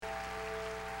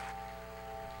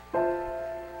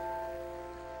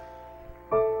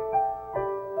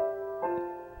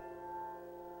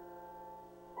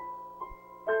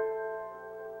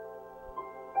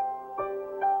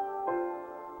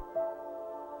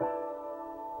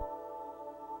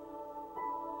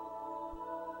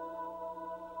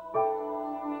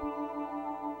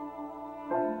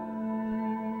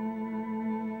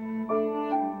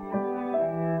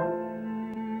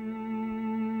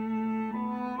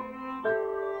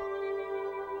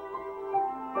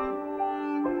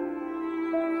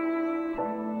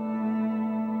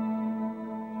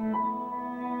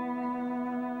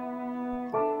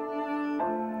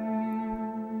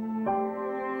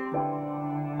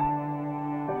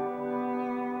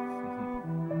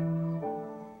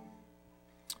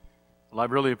Well,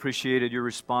 I've really appreciated your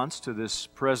response to this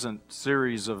present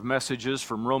series of messages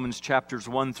from Romans chapters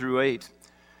 1 through 8.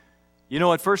 You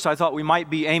know, at first I thought we might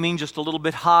be aiming just a little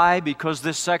bit high because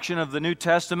this section of the New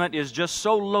Testament is just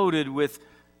so loaded with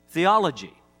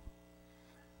theology.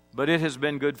 But it has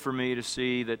been good for me to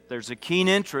see that there's a keen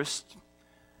interest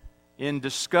in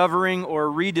discovering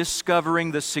or rediscovering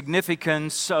the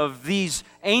significance of these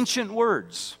ancient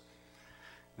words.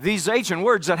 These ancient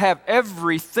words that have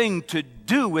everything to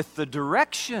do with the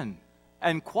direction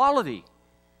and quality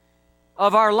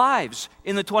of our lives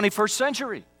in the 21st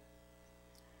century.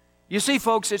 You see,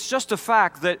 folks, it's just a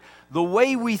fact that the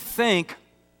way we think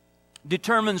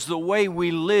determines the way we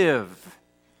live.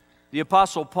 The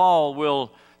Apostle Paul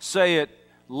will say it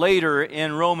later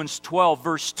in Romans 12,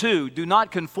 verse 2, "Do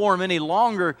not conform any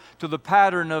longer to the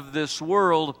pattern of this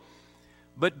world,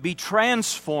 but be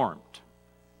transformed."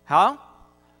 How?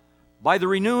 By the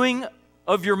renewing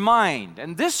of your mind.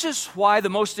 And this is why the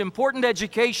most important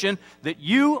education that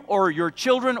you or your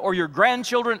children or your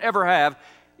grandchildren ever have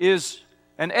is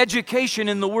an education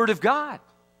in the Word of God.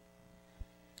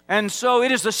 And so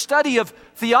it is the study of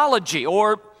theology,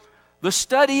 or the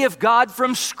study of God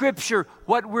from Scripture,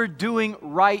 what we're doing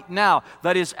right now.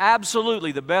 That is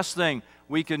absolutely the best thing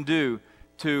we can do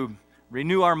to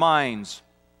renew our minds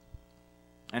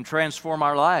and transform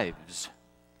our lives.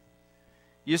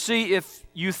 You see, if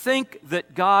you think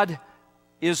that God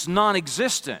is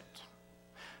non-existent,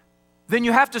 then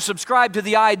you have to subscribe to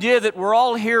the idea that we're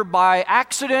all here by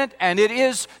accident and it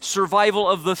is survival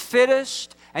of the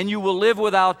fittest, and you will live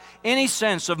without any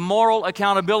sense of moral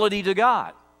accountability to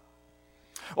God.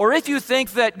 Or if you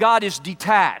think that God is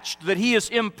detached, that He is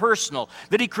impersonal,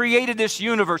 that He created this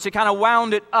universe, He kind of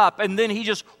wound it up, and then He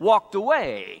just walked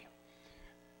away,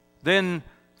 then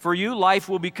for you, life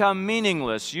will become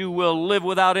meaningless. You will live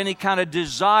without any kind of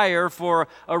desire for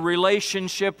a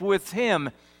relationship with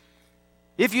Him.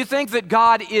 If you think that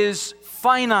God is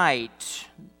finite,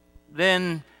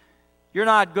 then you're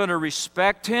not going to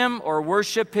respect Him or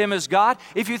worship Him as God.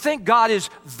 If you think God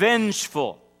is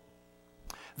vengeful,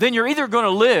 then you're either going to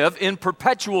live in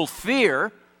perpetual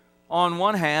fear on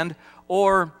one hand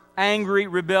or angry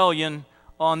rebellion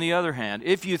on the other hand.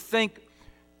 If you think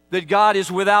that God is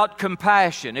without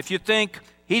compassion, if you think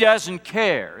He doesn't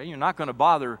care, you're not going to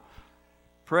bother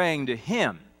praying to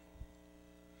Him.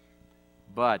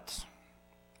 But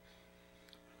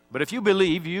if you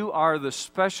believe you are the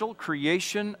special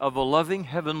creation of a loving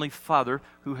Heavenly Father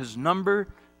who has numbered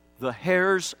the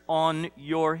hairs on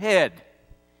your head,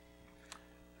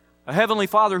 a Heavenly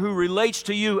Father who relates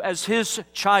to you as His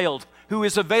child, who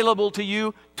is available to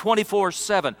you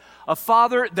 24/7. A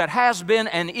Father that has been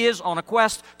and is on a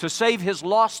quest to save His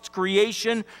lost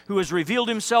creation, who has revealed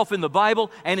Himself in the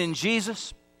Bible and in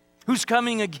Jesus, who's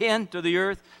coming again to the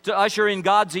earth to usher in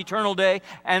God's eternal day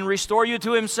and restore you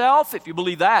to Himself. If you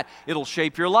believe that, it'll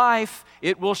shape your life.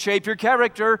 It will shape your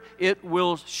character. It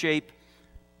will shape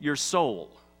your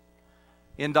soul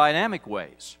in dynamic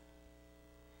ways.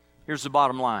 Here's the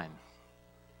bottom line.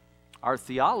 Our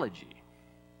theology,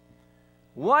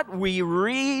 what we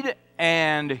read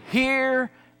and hear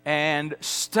and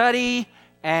study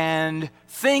and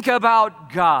think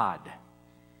about God,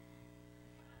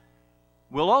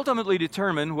 will ultimately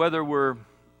determine whether we're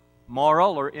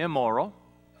moral or immoral,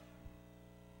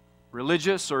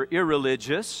 religious or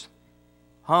irreligious,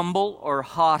 humble or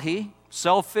haughty,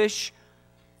 selfish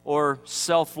or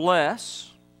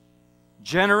selfless,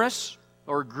 generous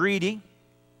or greedy,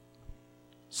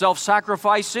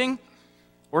 self-sacrificing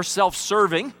or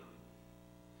self-serving,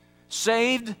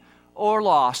 saved or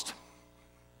lost.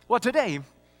 Well, today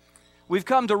we've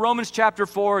come to Romans chapter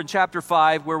 4 and chapter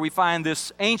 5, where we find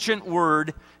this ancient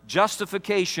word,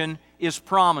 justification, is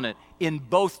prominent in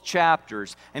both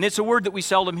chapters. And it's a word that we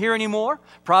seldom hear anymore,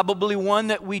 probably one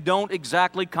that we don't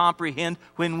exactly comprehend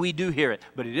when we do hear it.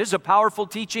 But it is a powerful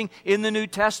teaching in the New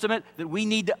Testament that we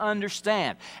need to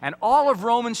understand. And all of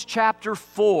Romans chapter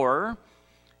 4,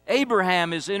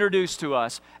 Abraham is introduced to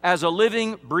us as a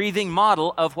living, breathing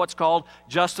model of what's called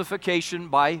justification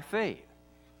by faith.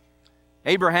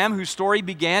 Abraham, whose story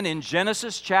began in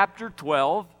Genesis chapter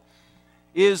 12,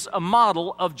 is a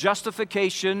model of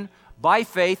justification by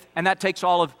faith, and that takes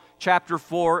all of chapter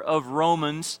 4 of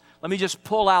Romans. Let me just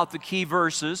pull out the key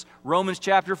verses. Romans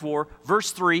chapter 4,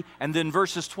 verse 3, and then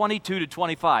verses 22 to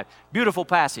 25. Beautiful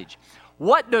passage.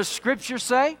 What does Scripture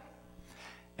say?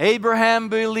 Abraham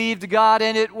believed God,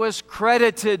 and it was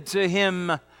credited to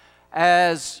him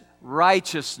as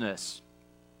righteousness.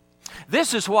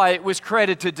 This is why it was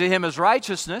credited to him as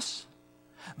righteousness.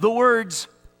 The words,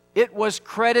 "it was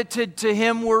credited to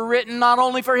him," were written not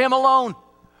only for him alone,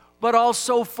 but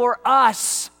also for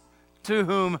us to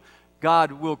whom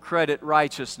God will credit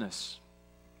righteousness.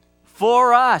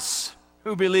 For us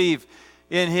who believe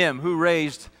in Him who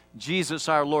raised Jesus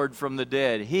our Lord from the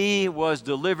dead. He was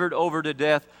delivered over to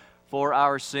death for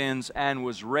our sins and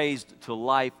was raised to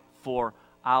life for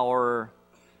our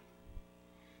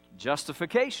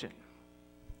justification.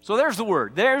 So there's the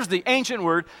word. There's the ancient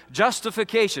word,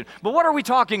 justification. But what are we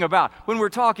talking about when we're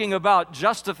talking about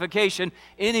justification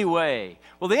anyway?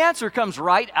 Well, the answer comes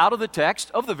right out of the text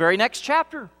of the very next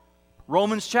chapter.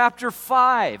 Romans chapter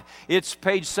 5. It's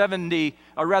page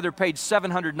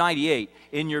 798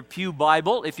 in your pew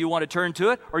Bible if you want to turn to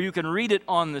it, or you can read it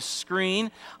on the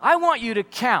screen. I want you to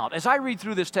count, as I read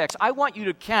through this text, I want you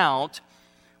to count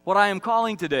what I am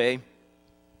calling today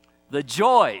the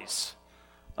joys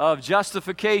of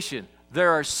justification.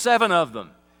 There are 7 of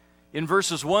them in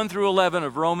verses 1 through 11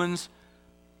 of Romans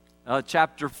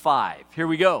chapter 5. Here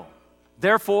we go.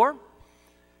 Therefore,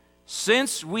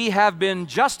 since we have been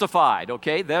justified,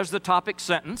 okay, there's the topic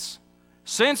sentence.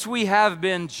 Since we have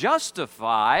been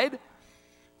justified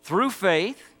through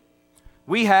faith,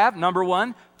 we have, number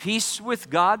 1, peace with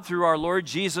God through our Lord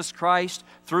Jesus Christ,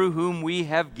 through whom we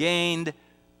have gained,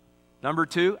 number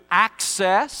 2,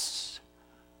 access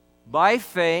by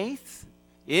faith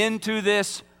into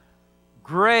this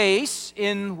grace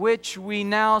in which we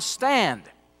now stand.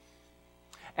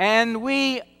 And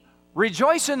we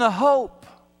rejoice in the hope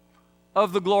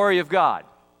of the glory of God.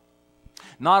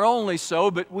 Not only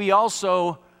so, but we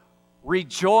also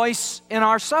rejoice in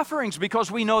our sufferings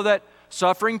because we know that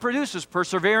suffering produces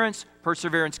perseverance,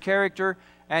 perseverance character,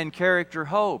 and character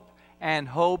hope. And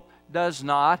hope does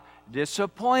not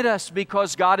disappoint us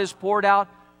because God has poured out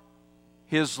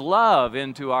His love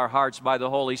into our hearts by the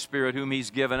Holy Spirit whom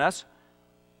He's given us.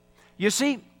 You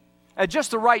see, at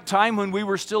just the right time when we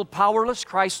were still powerless,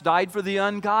 Christ died for the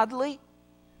ungodly.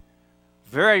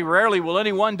 Very rarely will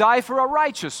anyone die for a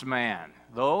righteous man,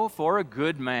 though for a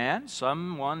good man,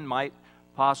 someone might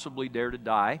possibly dare to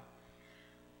die.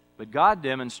 But God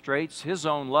demonstrates His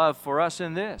own love for us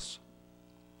in this.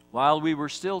 While we were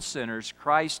still sinners,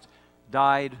 Christ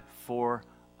died for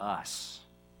us.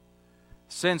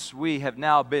 Since we have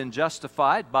now been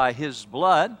justified by His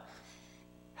blood,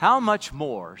 how much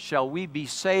more shall we be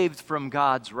saved from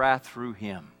God's wrath through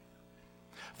Him?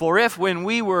 For if when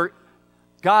we were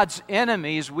God's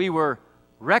enemies, we were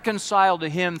reconciled to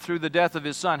Him through the death of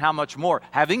His Son, how much more,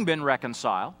 having been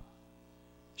reconciled,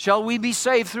 shall we be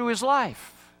saved through His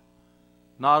life?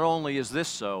 Not only is this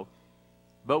so,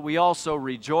 but we also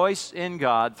rejoice in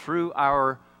God through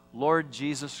our Lord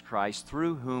Jesus Christ,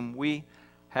 through whom we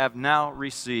have now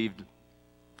received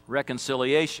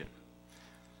reconciliation.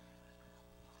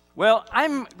 Well,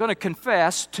 I'm going to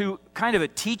confess to kind of a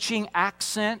teaching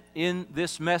accent in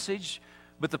this message.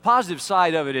 But the positive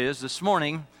side of it is, this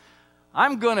morning,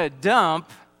 I'm going to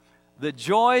dump the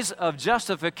joys of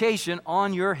justification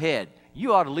on your head.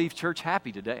 You ought to leave church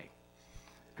happy today.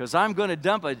 Because I'm going to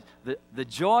dump the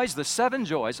joys, the 7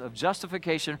 joys of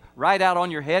justification right out on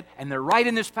your head. And they're right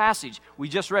in this passage we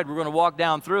just read. We're going to walk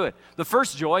down through it. The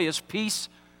first joy is peace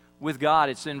with God.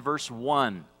 It's in verse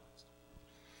 1.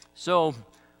 So,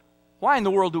 why in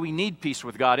the world do we need peace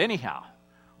with God anyhow?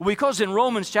 Well, because in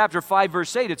Romans chapter 5,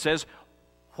 verse 8, it says,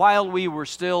 while we were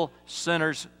still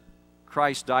sinners,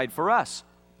 Christ died for us.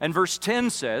 And verse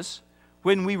 10 says,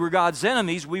 when we were God's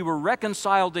enemies, we were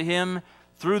reconciled to Him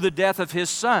through the death of His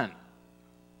Son.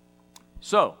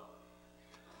 So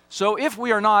if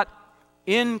we are not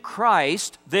in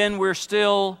Christ, then we're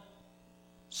still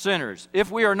sinners.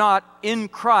 If we are not in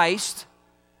Christ,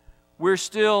 we're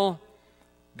still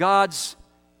God's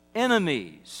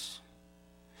enemies.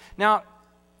 Now,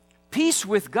 peace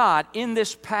with God in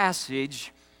this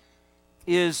passage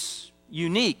is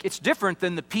unique. It's different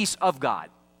than the peace of God.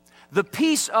 The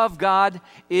peace of God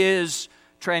is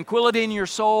tranquility in your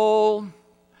soul,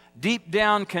 deep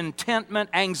down contentment,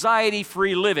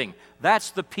 anxiety-free living.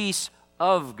 That's the peace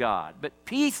of God. But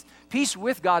peace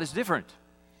with God is different.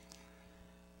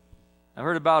 I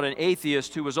heard about an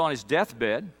atheist who was on his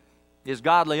deathbed. His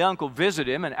godly uncle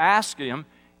visited him and asked him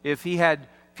if he had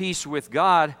peace with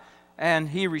God, and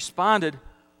he responded,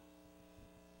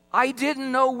 I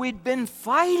didn't know we'd been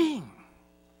fighting.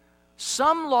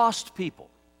 Some lost people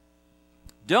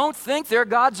don't think they're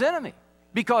God's enemy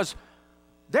because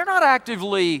they're not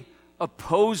actively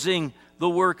opposing the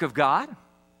work of God.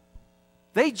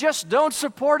 They just don't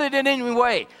support it in any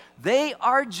way. They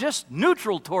are just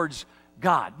neutral towards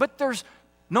God. But there's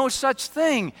no such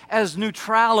thing as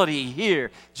neutrality here.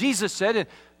 Jesus said in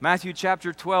Matthew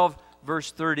chapter 12,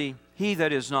 verse 30, he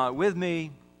that is not with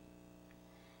me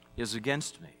is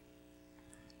against me.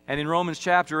 And in Romans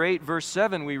chapter 8, verse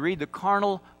 7, we read, the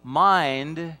carnal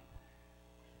mind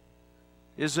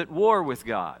is at war with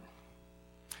God.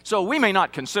 So we may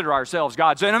not consider ourselves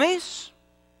God's enemies,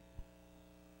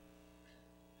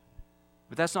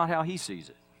 but that's not how He sees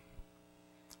it.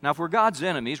 Now, if we're God's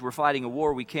enemies, we're fighting a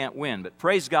war we can't win. But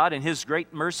praise God, in His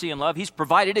great mercy and love, He's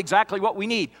provided exactly what we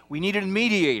need. We needed a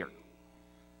mediator.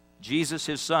 Jesus,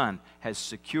 His Son, has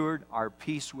secured our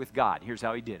peace with God. Here's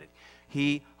how He did it.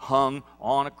 He hung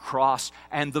on a cross,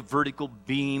 and the vertical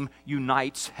beam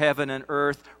unites heaven and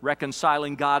earth,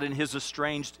 reconciling God and His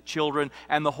estranged children.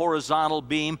 And the horizontal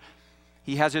beam,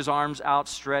 He has His arms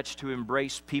outstretched to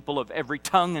embrace people of every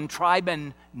tongue and tribe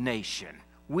and nation.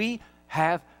 We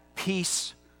have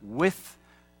peace with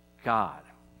God.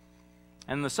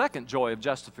 And the second joy of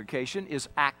justification is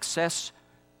access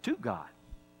to God.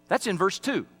 That's in verse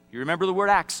 2. You remember the word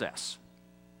access.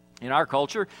 In our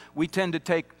culture, we tend to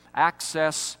take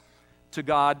access to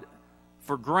God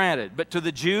for granted. But to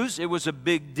the Jews, it was a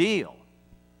big deal.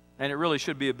 And it really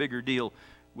should be a bigger deal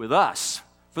with us.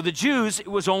 For the Jews, it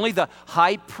was only the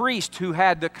high priest who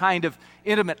had the kind of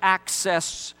intimate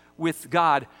access with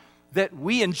God that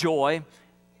we enjoy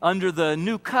under the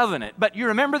new covenant. But you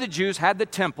remember the Jews had the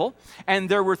temple, and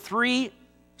there were 3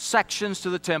 sections to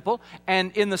the temple,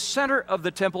 and in the center of the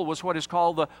temple was what is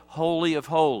called the Holy of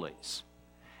Holies.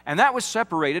 And that was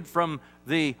separated from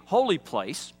the holy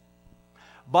place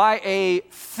by a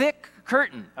thick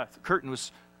curtain. A curtain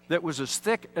that was as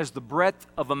thick as the breadth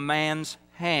of a man's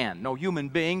hand. No human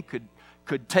being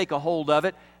could take a hold of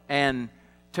it and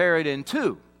tear it in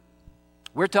two.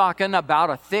 We're talking about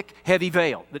a thick, heavy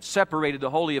veil that separated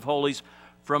the Holy of Holies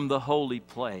from the holy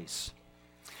place.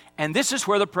 And this is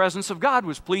where the presence of God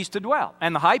was pleased to dwell.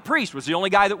 And the high priest was the only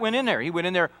guy that went in there. He went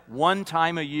in there one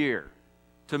time a year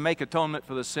to make atonement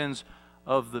for the sins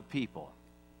of the people.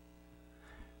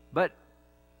 But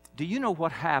do you know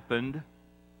what happened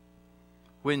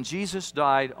when Jesus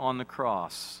died on the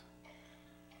cross?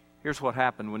 Here's what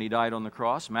happened when He died on the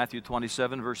cross. Matthew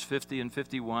 27, verse 50 and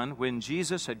 51. When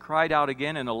Jesus had cried out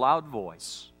again in a loud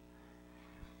voice,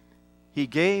 He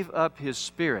gave up His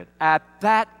spirit. At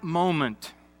that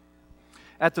moment,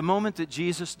 at the moment that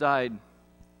Jesus died,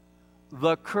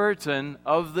 the curtain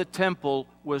of the temple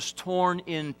was torn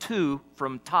in two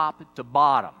from top to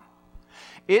bottom.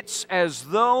 It's as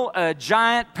though a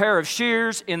giant pair of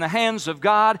shears in the hands of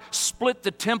God split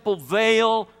the temple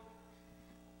veil,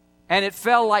 and it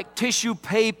fell like tissue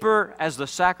paper as the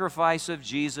sacrifice of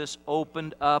Jesus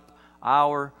opened up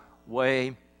our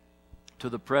way to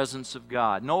the presence of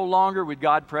God. No longer would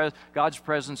God's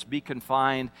presence be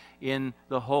confined in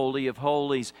the Holy of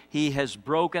Holies. He has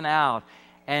broken out.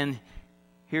 And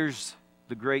here's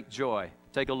the great joy.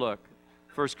 Take a look.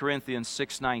 1 Corinthians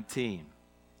 6:19.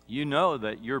 You know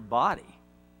that your body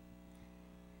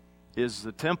is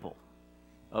the temple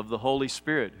of the Holy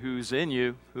Spirit who's in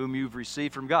you, whom you've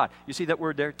received from God. You see that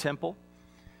word there, temple?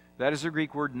 That is the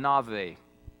Greek word nave.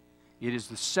 It is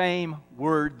the same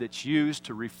word that's used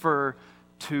to refer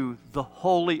to the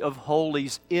Holy of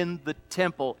Holies in the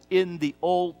temple in the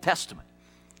Old Testament,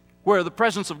 where the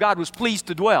presence of God was pleased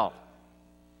to dwell.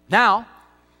 Now,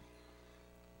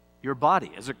 your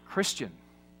body, as a Christian,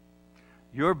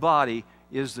 your body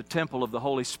is the temple of the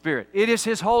Holy Spirit. It is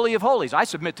His Holy of Holies. I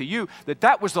submit to you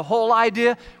that was the whole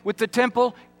idea with the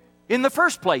temple in the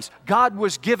first place. God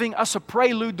was giving us a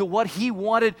prelude to what He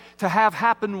wanted to have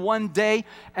happen one day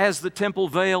as the temple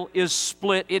veil is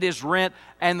split, it is rent,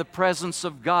 and the presence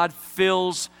of God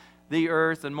fills the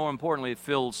earth, and more importantly, it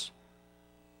fills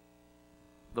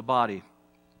the body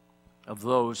of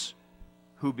those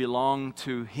who belong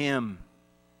to Him.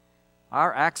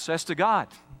 Our access to God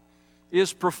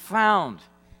is profound.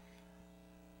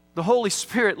 The Holy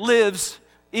Spirit lives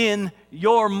in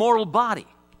your mortal body.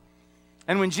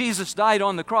 And when Jesus died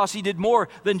on the cross, He did more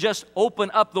than just open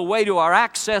up the way to our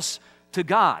access to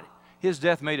God. His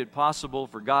death made it possible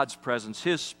for God's presence,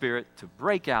 His Spirit, to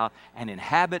break out and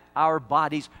inhabit our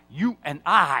bodies. You and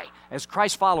I, as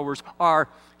Christ followers, are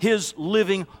His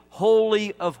living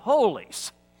Holy of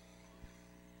Holies.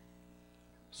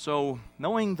 So,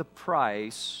 knowing the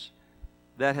price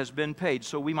that has been paid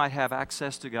so we might have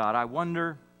access to God, I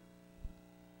wonder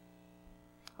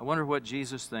what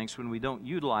Jesus thinks when we don't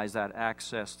utilize that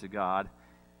access to God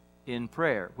in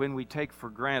prayer, when we take for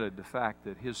granted the fact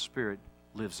that His Spirit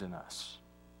lives in us.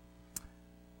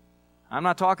 I'm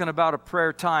not talking about a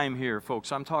prayer time here,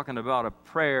 folks. I'm talking about a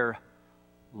prayer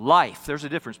life. There's a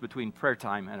difference between prayer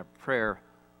time and a prayer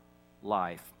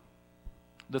life.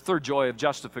 The third joy of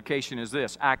justification is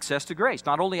this: access to grace.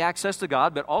 Not only access to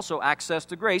God, but also access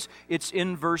to grace. It's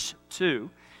in verse 2.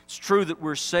 It It's true that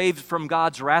we're saved from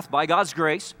God's wrath by God's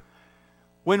grace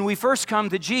when we first come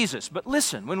to Jesus. But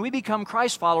listen, when we become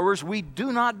Christ followers, we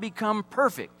do not become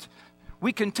perfect.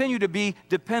 We continue to be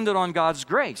dependent on God's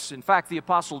grace. In fact, the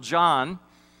Apostle John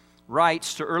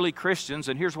writes to early Christians,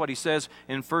 and here's what he says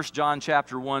in 1 John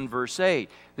chapter 1, verse 8.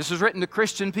 This is written to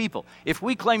Christian people. If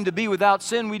we claim to be without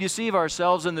sin, we deceive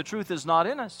ourselves, and the truth is not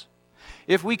in us.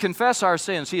 If we confess our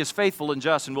sins, He is faithful and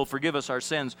just and will forgive us our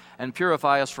sins and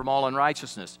purify us from all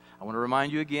unrighteousness. I want to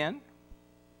remind you again,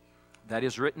 that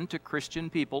is written to Christian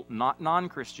people, not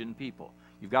non-Christian people.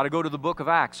 You've got to go to the book of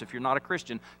Acts if you're not a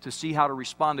Christian to see how to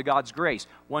respond to God's grace.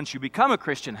 Once you become a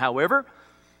Christian, however,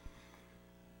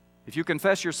 if you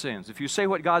confess your sins, if you say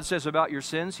what God says about your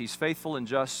sins, He's faithful and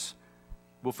just,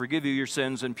 will forgive you your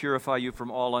sins and purify you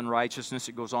from all unrighteousness.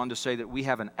 It goes on to say that we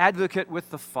have an advocate with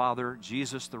the Father,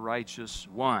 Jesus the righteous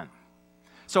one.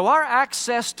 So our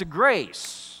access to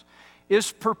grace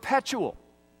is perpetual.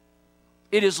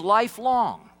 It is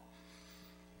lifelong.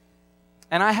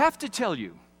 And I have to tell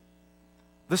you,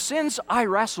 the sins I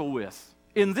wrestle with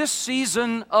in this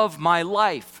season of my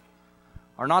life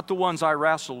are not the ones I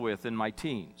wrestle with in my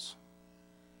teens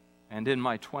and in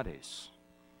my 20s.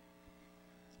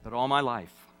 But all my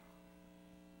life,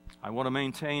 I want to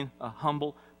maintain a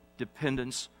humble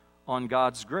dependence on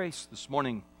God's grace. This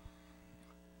morning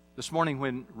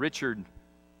when Richard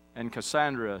and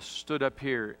Cassandra stood up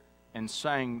here and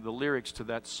sang the lyrics to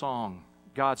that song,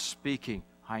 God speaking,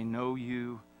 I know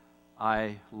you,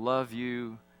 I love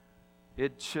you,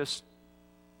 it just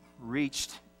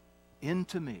reached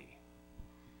into me.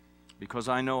 Because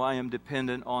I know I am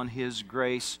dependent on His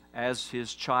grace as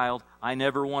His child. I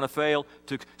never want to fail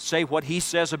to say what He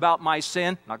says about my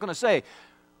sin. I'm not going to say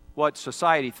what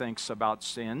society thinks about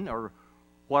sin or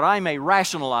what I may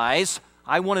rationalize.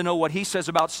 I want to know what He says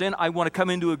about sin. I want to come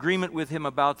into agreement with Him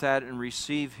about that and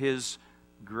receive His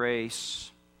grace.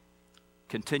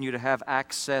 Continue to have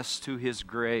access to His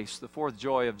grace. The fourth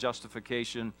joy of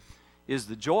justification is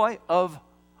the joy of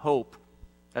hope.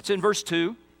 That's in verse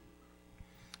 2.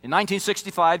 In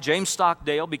 1965, James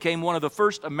Stockdale became one of the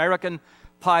first American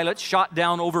pilots shot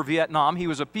down over Vietnam. He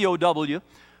was a POW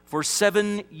for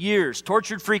 7 years,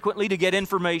 tortured frequently to get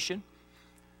information,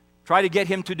 try to get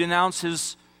him to denounce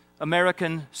his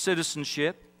American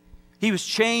citizenship. He was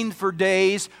chained for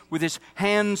days with his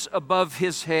hands above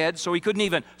his head so he couldn't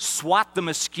even swat the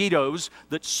mosquitoes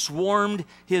that swarmed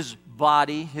his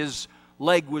body. His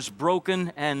leg was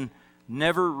broken and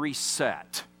never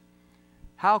reset.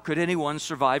 How could anyone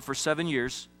survive for 7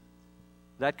 years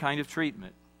that kind of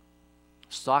treatment?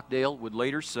 Stockdale would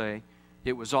later say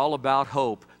it was all about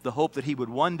hope, the hope that he would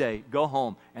one day go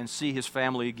home and see his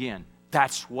family again.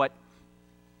 That's what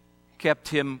kept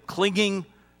him clinging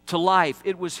to life.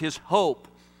 It was his hope.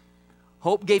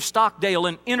 Hope gave Stockdale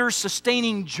an inner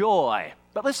sustaining joy.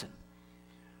 But listen,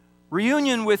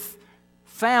 reunion with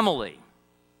family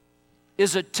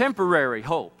is a temporary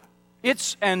hope.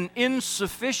 It's an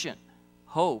insufficient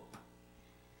hope.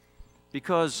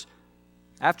 Because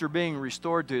after being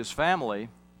restored to his family,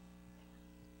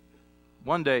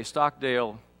 one day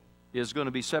Stockdale is going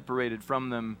to be separated from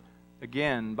them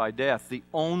again by death. The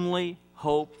only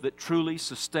hope that truly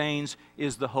sustains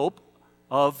is the hope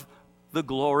of the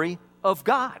glory of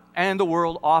God. And the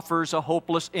world offers a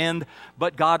hopeless end,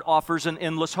 but God offers an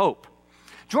endless hope.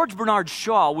 George Bernard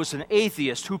Shaw was an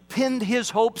atheist who pinned his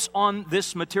hopes on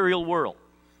this material world.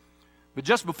 But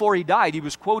just before he died, he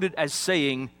was quoted as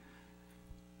saying,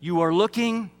 "You are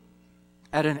looking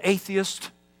at an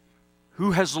atheist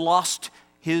who has lost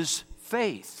his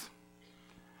faith."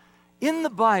 In the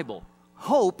Bible,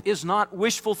 hope is not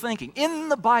wishful thinking. In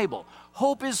the Bible,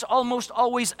 hope is almost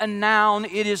always a noun.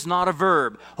 It is not a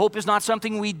verb. Hope is not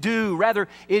something we do. Rather,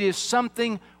 it is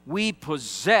something we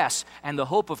possess. And the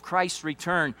hope of Christ's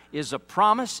return is a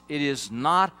promise. It is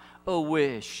not a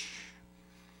wish.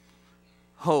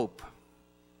 Hope.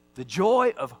 The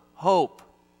joy of hope.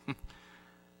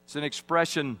 It's an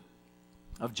expression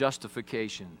of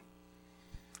justification.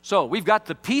 So, we've got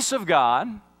the peace of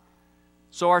God.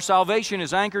 So our salvation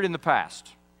is anchored in the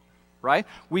past, right?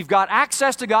 We've got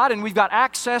access to God and we've got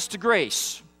access to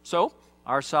grace. So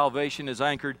our salvation is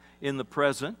anchored in the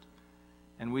present,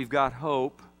 and we've got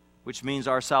hope, which means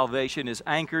our salvation is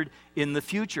anchored in the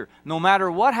future. No matter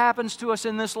what happens to us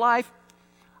in this life,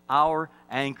 our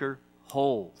anchor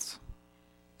holds.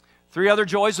 3 other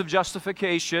joys of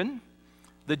justification.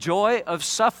 The joy of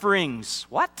sufferings.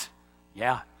 What?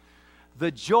 Yeah.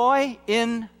 The joy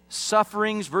in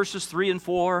sufferings, verses 3 and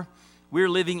 4. We're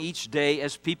living each day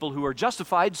as people who are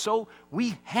justified, so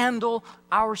we handle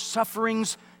our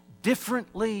sufferings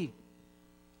differently.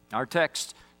 Our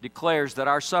text declares that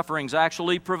our sufferings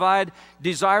actually provide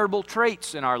desirable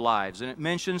traits in our lives. And it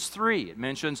mentions three. It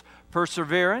mentions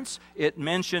perseverance, it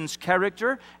mentions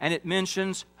character, and it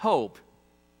mentions hope.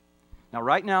 Now,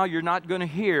 right now, you're not going to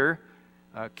hear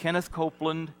Kenneth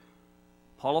Copeland,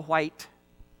 Paula White,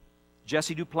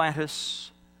 Jesse Duplantis,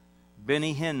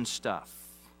 Benny Hinn stuff.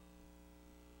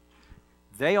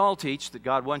 They all teach that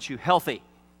God wants you healthy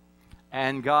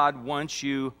and God wants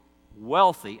you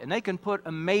wealthy. And they can put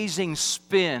amazing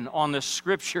spin on the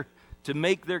Scripture to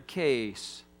make their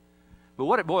case. But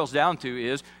what it boils down to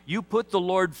is you put the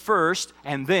Lord first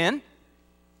and then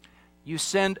you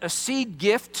send a seed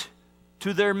gift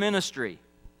to their ministry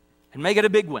and make it a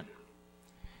big one.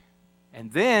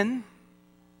 And then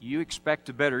you expect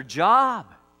a better job.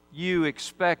 You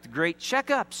expect great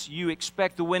checkups. You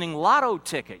expect the winning lotto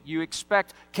ticket. You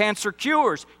expect cancer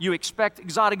cures. You expect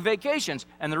exotic vacations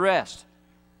and the rest.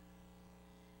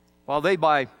 While they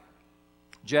buy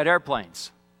jet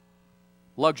airplanes,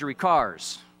 luxury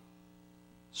cars,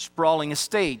 sprawling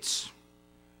estates,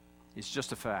 it's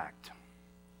just a fact.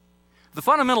 The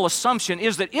fundamental assumption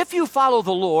is that if you follow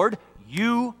the Lord,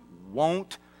 you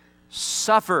won't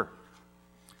suffer.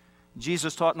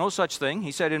 Jesus taught no such thing.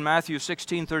 He said in Matthew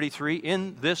 16:33,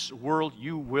 "In this world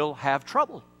you will have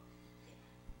trouble.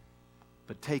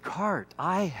 But take heart,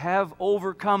 I have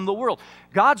overcome the world."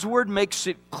 God's Word makes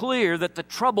it clear that the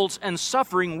troubles and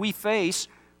suffering we face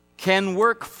can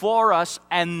work for us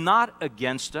and not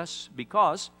against us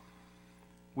because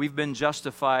we've been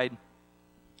justified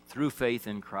through faith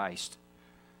in Christ.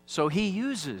 So He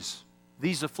uses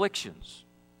these afflictions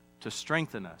to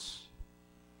strengthen us,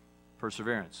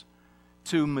 perseverance,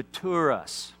 to mature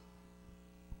us,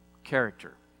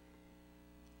 character,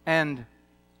 and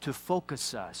to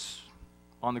focus us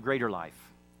on the greater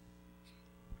life,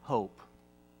 hope.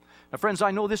 Now, friends,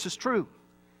 I know this is true.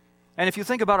 And if you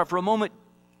think about it for a moment,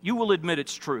 you will admit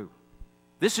it's true.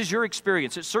 This is your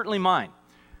experience. It's certainly mine.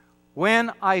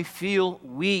 When I feel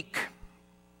weak,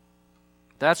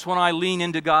 that's when I lean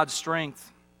into God's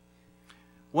strength.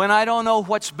 When I don't know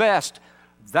what's best,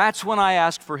 that's when I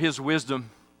ask for His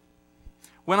wisdom.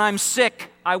 When I'm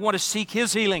sick, I want to seek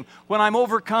His healing. When I'm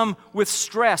overcome with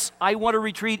stress, I want to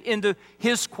retreat into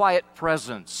His quiet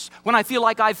presence. When I feel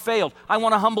like I've failed, I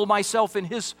want to humble myself in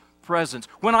His presence.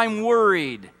 When I'm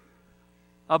worried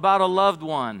about a loved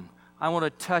one, I want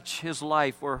to touch his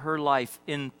life or her life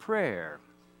in prayer.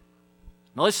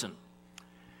 Now listen,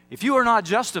 if you are not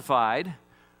justified,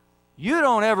 you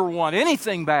don't ever want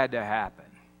anything bad to happen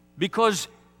because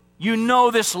you know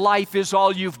this life is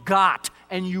all you've got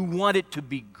and you want it to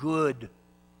be good.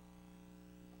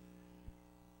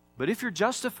 But if you're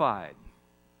justified,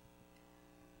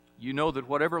 you know that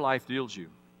whatever life deals you,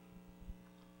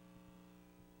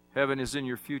 heaven is in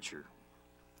your future.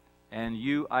 And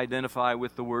you identify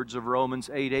with the words of Romans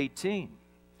 8:18.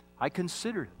 I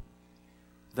consider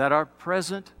that our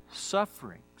present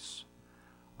sufferings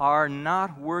are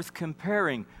not worth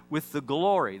comparing with the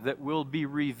glory that will be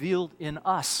revealed in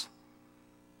us.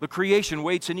 The creation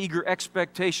waits in eager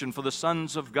expectation for the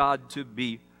sons of God to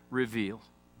be revealed.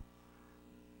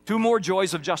 Two more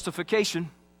joys of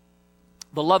justification.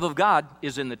 The love of God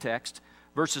is in the text.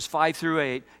 Verses 5 through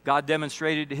 8, God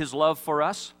demonstrated His love for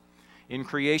us in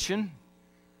creation,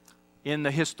 in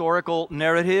the historical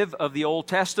narrative of the Old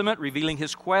Testament, revealing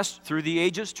His quest through the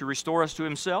ages to restore us to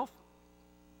Himself.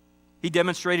 He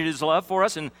demonstrated His love for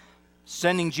us in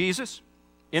sending Jesus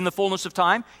in the fullness of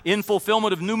time, in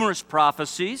fulfillment of numerous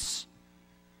prophecies.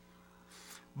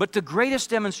 But the greatest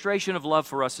demonstration of love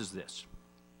for us is this.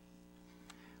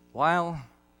 While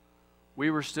we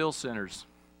were still sinners,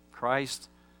 Christ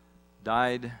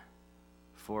died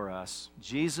for us.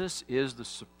 Jesus is the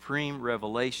supreme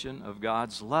revelation of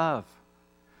God's love.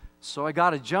 So I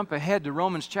got to jump ahead to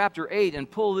Romans chapter 8 and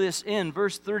pull this in,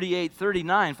 verse 38,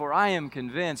 39. For I am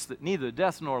convinced that neither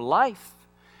death nor life,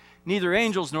 neither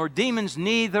angels nor demons,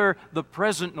 neither the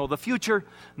present nor the future,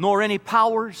 nor any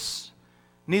powers,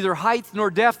 neither height nor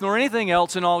depth nor anything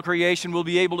else in all creation will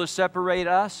be able to separate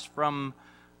us from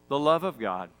the love of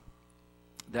God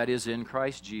that is in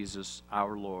Christ Jesus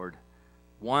our Lord.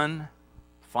 One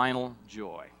final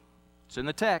joy. It's in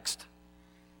the text,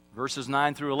 verses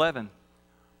 9 through 11.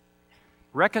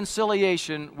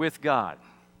 Reconciliation with God.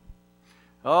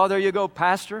 Oh, there you go,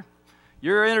 Pastor.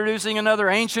 You're introducing another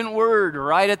ancient word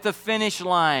right at the finish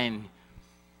line.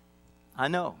 I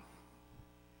know,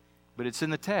 but it's in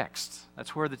the text.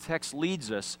 That's where the text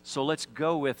leads us, so let's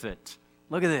go with it.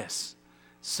 Look at this.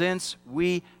 Since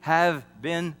we have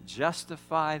been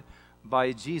justified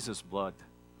by Jesus' blood,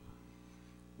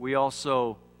 we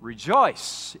also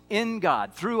rejoice in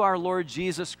God through our Lord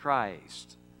Jesus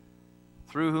Christ,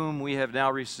 through whom we have now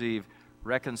received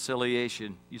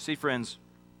reconciliation. You see, friends,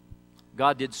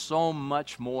 God did so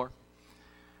much more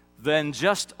than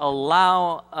just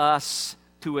allow us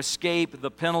to escape the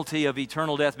penalty of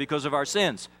eternal death because of our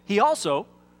sins. He also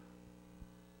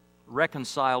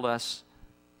reconciled us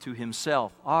to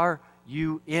Himself. Are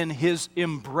you in His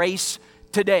embrace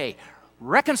today?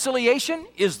 Reconciliation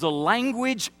is the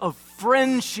language of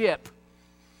friendship.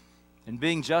 And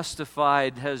being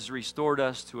justified has restored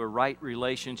us to a right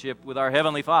relationship with our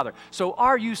Heavenly Father. So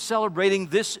are you celebrating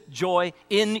this joy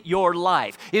in your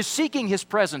life? Is seeking His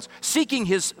presence, seeking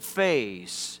His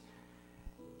face,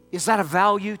 is that a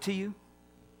value to you?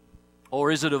 Or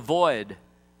is it a void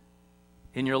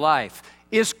in your life?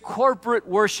 Is corporate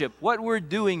worship, what we're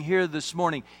doing here this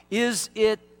morning, is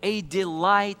it a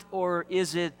delight or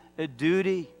is it a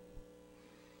duty?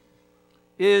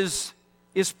 Is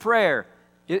prayer,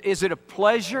 is it a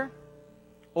pleasure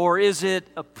or is it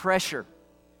a pressure?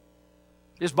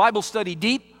 Is Bible study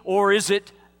deep or is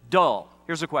it dull?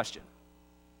 Here's a question.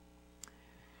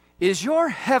 Is your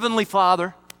Heavenly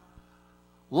Father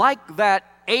like that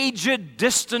aged,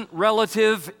 distant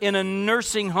relative in a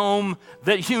nursing home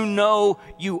that you know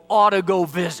you ought to go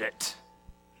visit?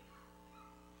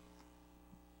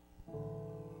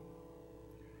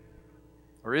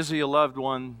 Or is He a loved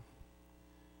one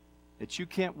that you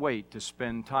can't wait to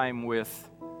spend time with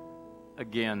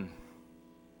again?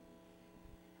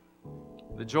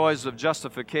 The joys of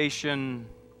justification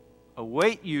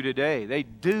await you today. They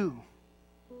do.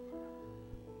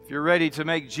 If you're ready to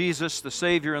make Jesus the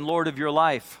Savior and Lord of your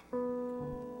life,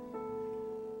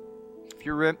 if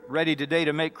you're ready today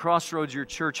to make Crossroads your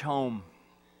church home,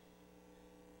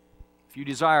 if you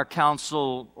desire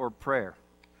counsel or prayer,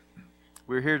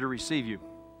 we're here to receive you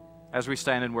as we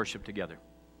stand and worship together.